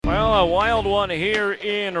a wild one here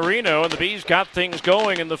in Reno, and the Bees got things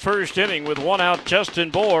going in the first inning with one out.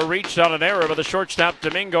 Justin Bohr reached on an error by the shortstop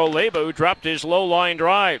Domingo Leyba, who dropped his low line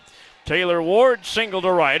drive. Taylor Ward singled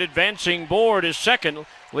to right, advancing Bohr to second,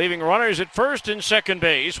 leaving runners at first and second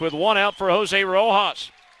base with one out for Jose Rojas.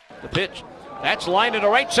 The pitch, that's lined into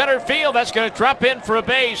right center field. That's going to drop in for a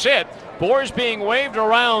base hit. Bohr's being waved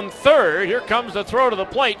around third. Here comes the throw to the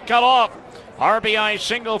plate, cut off. RBI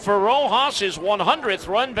single for Rojas, his 100th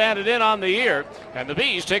run batted in on the year, and the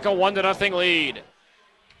Bees take a 1-0 lead.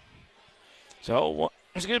 So,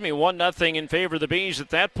 1-0 in favor of the Bees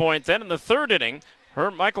at that point. Then in the third inning,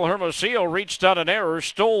 Michael Hermosillo reached on an error,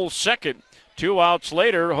 stole second. 2 outs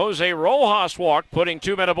later, Jose Rojas walked, putting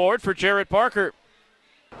 2 men aboard for Jarrett Parker.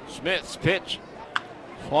 Smith's pitch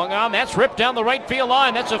swung on. That's ripped down the right field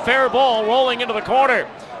line. That's a fair ball rolling into the corner.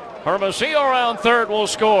 Hermosillo around third will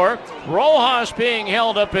score. Rojas being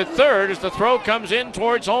held up at third as the throw comes in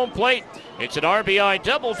towards home plate. It's an RBI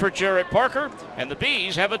double for Jarrett Parker, and the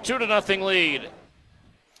Bees have a 2-0 lead.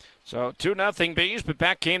 So 2-0 Bees, but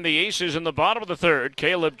back came the Aces in the bottom of the third.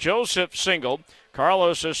 Caleb Joseph singled.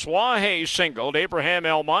 Carlos Asuaje singled. Abraham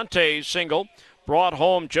Almonte singled. Brought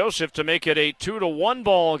home Joseph to make it a 2-1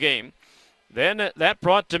 ball game. Then that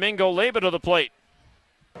brought Domingo Leyba to the plate.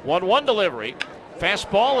 1-1 delivery.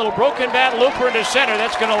 Fastball, little broken bat looper into center.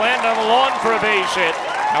 That's going to land on the lawn for a base hit.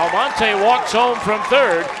 Almonte walks home from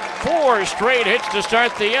third. 4 straight hits to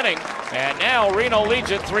start the inning. And now Reno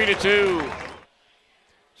leads it 3-2.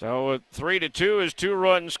 So 3-2 is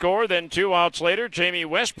 2-run score. Then 2 outs later, Jamie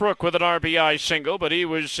Westbrook with an RBI single, but he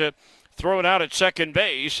was thrown out at second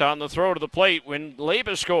base on the throw to the plate when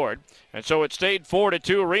Leyba scored. And so it stayed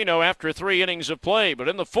 4-2 Reno after 3 innings of play. But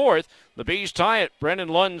in the fourth, the Bees tie it. Brennan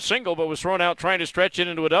Lund single, but was thrown out trying to stretch it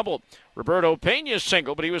into a double. Roberto Pena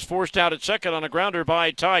single, but he was forced out at second on a grounder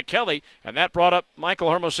by Ty Kelly, and that brought up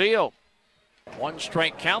Michael Hermosillo. 1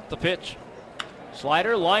 strike count, the pitch.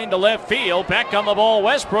 Slider line to left field. Back on the ball,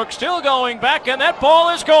 Westbrook still going back, and that ball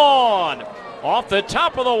is gone. Off the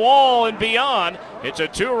top of the wall and beyond. It's a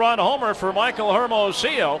 2-run homer for Michael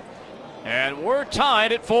Hermosillo. And we're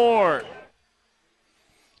tied at 4.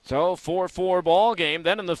 So 4-4 ball game.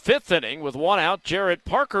 Then in the 5th inning with 1 out, Jarrett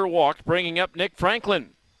Parker walked, bringing up Nick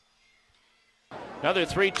Franklin. Another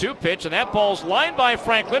 3-2 pitch, and that ball's lined by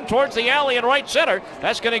Franklin towards the alley in right center.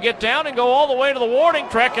 That's going to get down and go all the way to the warning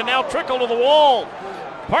track and now trickle to the wall.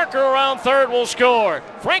 Parker around third will score.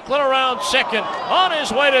 Franklin around second, on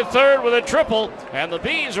his way to third with a triple, and the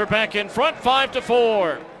Bees are back in front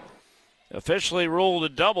 5-4. Officially ruled a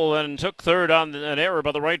double and took third on an error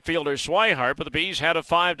by the right fielder Swihart, but the Bees had a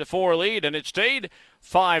 5-4 lead, and it stayed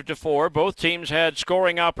 5-4. Both teams had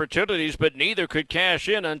scoring opportunities, but neither could cash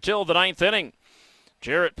in until the 9th inning.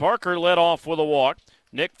 Jarrett Parker led off with a walk.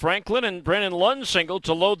 Nick Franklin and Brennan Lund singled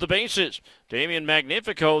to load the bases. Damian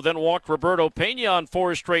Magnifico then walked Roberto Pena on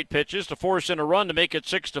 4 straight pitches to force in a run to make it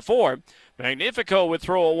 6-4. Magnifico would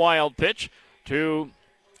throw a wild pitch to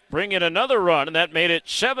bring in another run, and that made it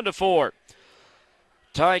 7-4.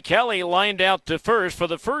 Ty Kelly lined out to first for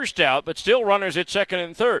the first out, but still runners at second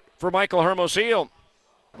and third for Michael Hermosillo.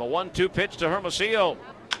 The 1-2 pitch to Hermosillo.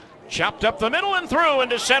 Chopped up the middle and through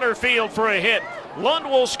into center field for a hit. Lund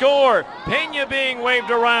will score. Pena being waved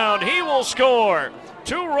around. He will score.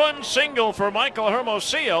 2-run single for Michael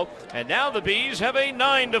Hermosillo, and now the Bees have a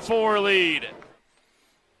 9-4 lead.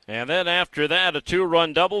 And then after that, a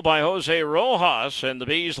 2-run double by Jose Rojas, and the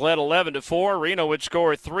Bees led 11-4. Reno would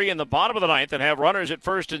score 3 in the bottom of the 9th and have runners at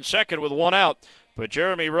first and second with 1 out. But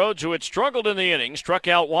Jeremy Rhodes, who had struggled in the inning, struck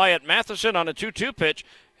out Wyatt Matheson on a 2-2 pitch,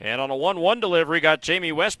 and on a 1-1 delivery got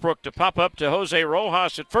Jamie Westbrook to pop up to Jose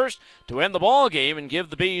Rojas at first to end the ball game and give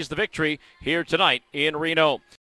the Bees the victory here tonight in Reno.